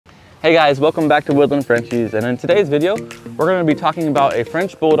Hey guys, welcome back to Woodland Frenchies, and in today's video, we're going to be talking about a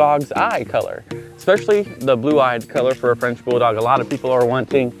French Bulldog's eye color, especially the blue-eyed color for a French Bulldog. A lot of people are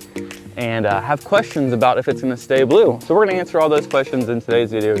wanting and have questions about if it's going to stay blue. So we're going to answer all those questions in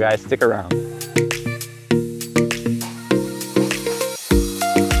today's video, guys. Stick around.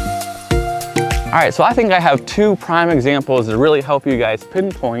 All right, so I think I have two prime examples that really help you guys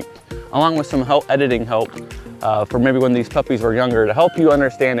pinpoint, along with some editing help, for maybe when these puppies were younger, to help you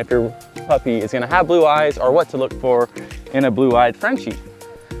understand if your puppy is going to have blue eyes or what to look for in a blue-eyed Frenchie.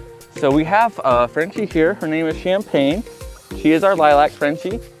 So we have a Frenchie here. Her name is Champagne. She is our lilac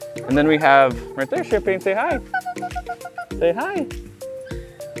Frenchie. And then we have right there, Champagne, say hi. Say hi.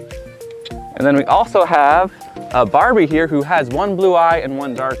 And then we also have Barbie here, who has one blue eye and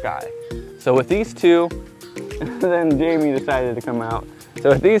one dark eye. So with these two, and then Jamie decided to come out. So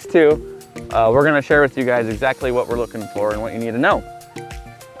with these two, we're going to share with you guys exactly what we're looking for and what you need to know.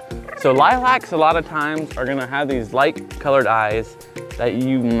 So lilacs a lot of times are going to have these light colored eyes that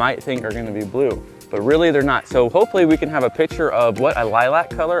you might think are going to be blue, but really they're not. So hopefully we can have a picture of what a lilac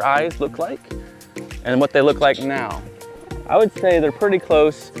color eyes look like and what they look like now. I would say they're pretty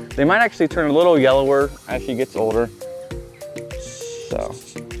close. They might actually turn a little yellower as she gets older. So.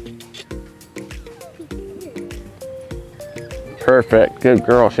 Perfect, good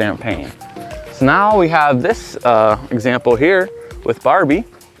girl, Champagne. So now we have this example here with Barbie,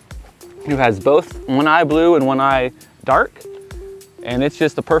 who has both one eye blue and one eye dark. And it's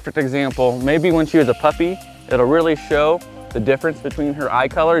just a perfect example. Maybe when she was a puppy, it'll really show the difference between her eye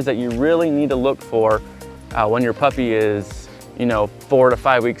colors that you really need to look for when your puppy is, 4 to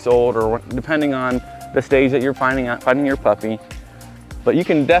 5 weeks old, or depending on the stage that you're finding your puppy. But you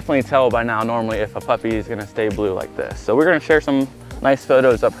can definitely tell by now normally if a puppy is gonna stay blue like this. So we're gonna share some nice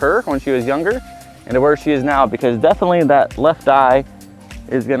photos of her when she was younger and to where she is now, because definitely that left eye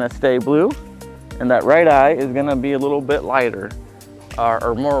is gonna stay blue and that right eye is gonna be a little bit lighter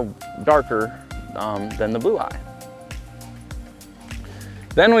or more darker than the blue eye.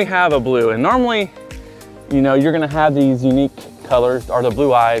 Then we have a blue, and normally, you're gonna have these unique colors, or the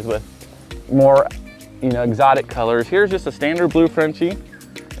blue eyes with more exotic colors. Here's just a standard blue Frenchie,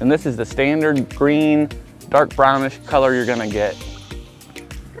 and this is the standard green, dark brownish color you're gonna get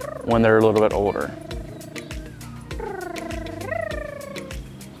when they're a little bit older.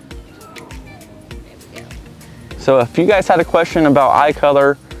 So if you guys had a question about eye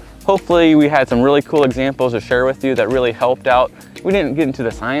color, hopefully we had some really cool examples to share with you that really helped out. We didn't get into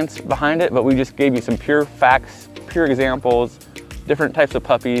the science behind it, but we just gave you some pure facts, pure examples, different types of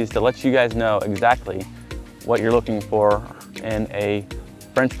puppies to let you guys know exactly what you're looking for in a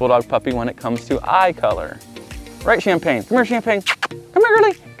French Bulldog puppy when it comes to eye color. Right, Champagne? Come here, Champagne. Come here,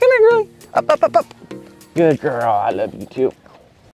 girlie. Come here, girlie. Up, up, up, up. Good girl. I love you too.